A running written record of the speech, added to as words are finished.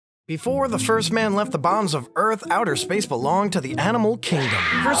Before the first man left the bounds of Earth, outer space belonged to the animal kingdom.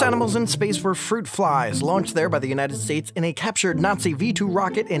 First animals in space were fruit flies, launched there by the United States in a captured Nazi V-2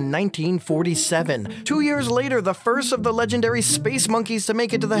 rocket in 1947. 2 years later, the first of the legendary space monkeys to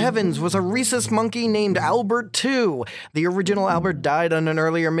make it to the heavens was a rhesus monkey named Albert II. The original Albert died on an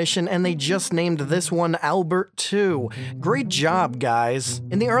earlier mission, and they just named this one Albert II. Great job, guys.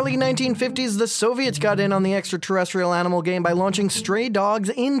 In the early 1950s, the Soviets got in on the extraterrestrial animal game by launching stray dogs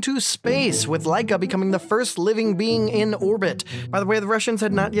into space, with Laika becoming the first living being in orbit. By the way, the Russians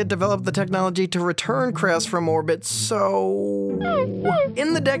had not yet developed the technology to return crafts from orbit, so...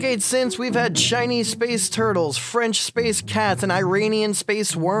 In the decades since, we've had Chinese space turtles, French space cats, and Iranian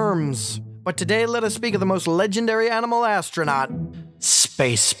space worms. But today, let us speak of the most legendary animal astronaut,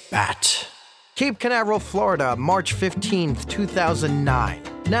 Space Bat. Cape Canaveral, Florida, March 15th, 2009.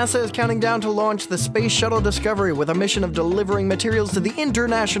 NASA is counting down to launch the Space Shuttle Discovery with a mission of delivering materials to the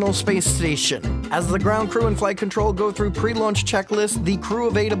International Space Station. As the ground crew and flight control go through pre-launch checklists, the crew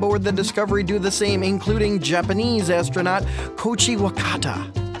of 8 aboard the Discovery do the same, including Japanese astronaut Koichi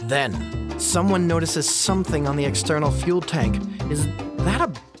Wakata. Then, someone notices something on the external fuel tank. Is that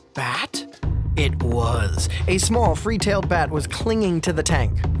a bat? It was. A small, free-tailed bat was clinging to the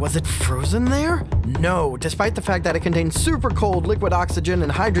tank. Was it frozen there? No. Despite the fact that it contained super cold liquid oxygen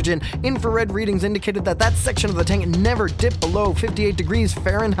and hydrogen, infrared readings indicated that that section of the tank never dipped below 58 degrees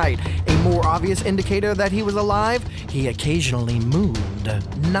Fahrenheit. A more obvious indicator that he was alive? He occasionally moved.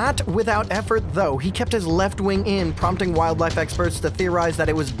 Not without effort, though. He kept his left wing in, prompting wildlife experts to theorize that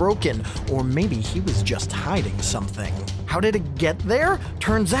it was broken, or maybe he was just hiding something. How did it get there?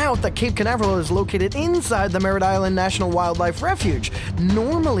 Turns out that Cape Canaveral is located inside the Merritt Island National Wildlife Refuge.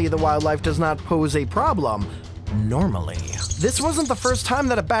 Normally, the wildlife does not pose a problem. Normally. This wasn't the first time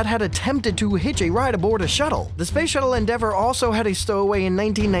that a bat had attempted to hitch a ride aboard a shuttle. The Space Shuttle Endeavour also had a stowaway in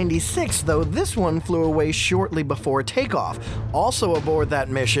 1996, though this one flew away shortly before takeoff. Also aboard that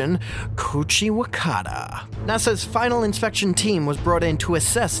mission, Koichi Wakata. NASA's final inspection team was brought in to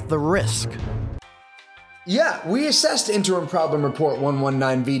assess the risk. Yeah, we assessed interim problem report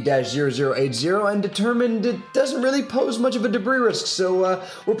 119V-0080 and determined it doesn't really pose much of a debris risk, so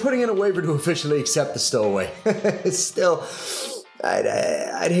we're putting in a waiver to officially accept the stowaway. Still,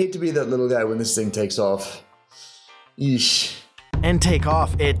 I'd hate to be that little guy when this thing takes off. Yeesh. And take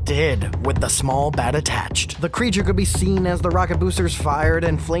off it did, with the small bat attached. The creature could be seen as the rocket boosters fired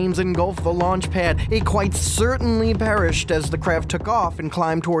and flames engulfed the launch pad. It quite certainly perished as the craft took off and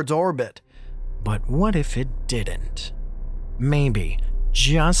climbed towards orbit. But what if it didn't? Maybe,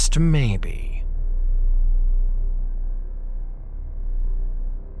 just maybe.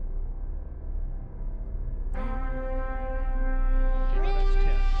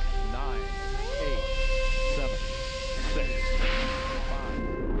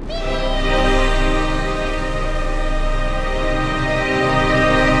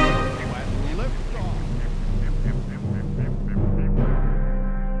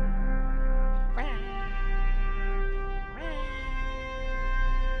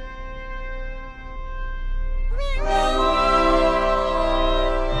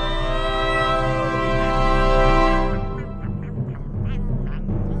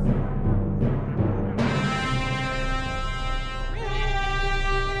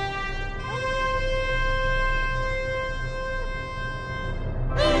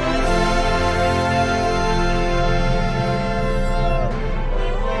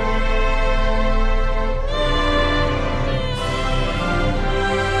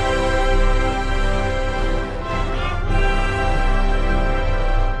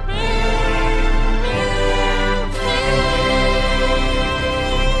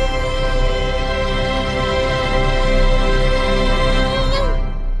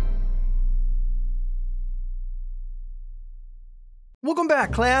 Welcome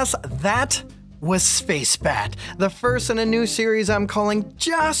back, class. That was Space Bat, the first in a new series I'm calling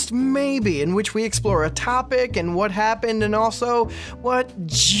Just Maybe, in which we explore a topic and what happened and also what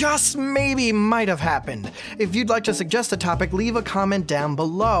just maybe might have happened. If you'd like to suggest a topic, leave a comment down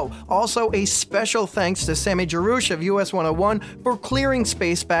below. Also, a special thanks to Sammy Jarouche of US 101 for clearing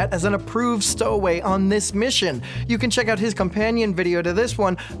Space Bat as an approved stowaway on this mission. You can check out his companion video to this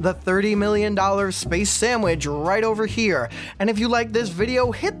one, the $30 million space sandwich, right over here. And if you like this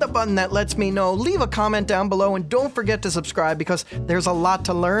video, hit the button that lets me know, leave a comment down below, and don't forget to subscribe because there's a lot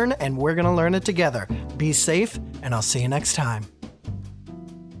to learn and we're gonna learn it together. Be safe, and I'll see you next time.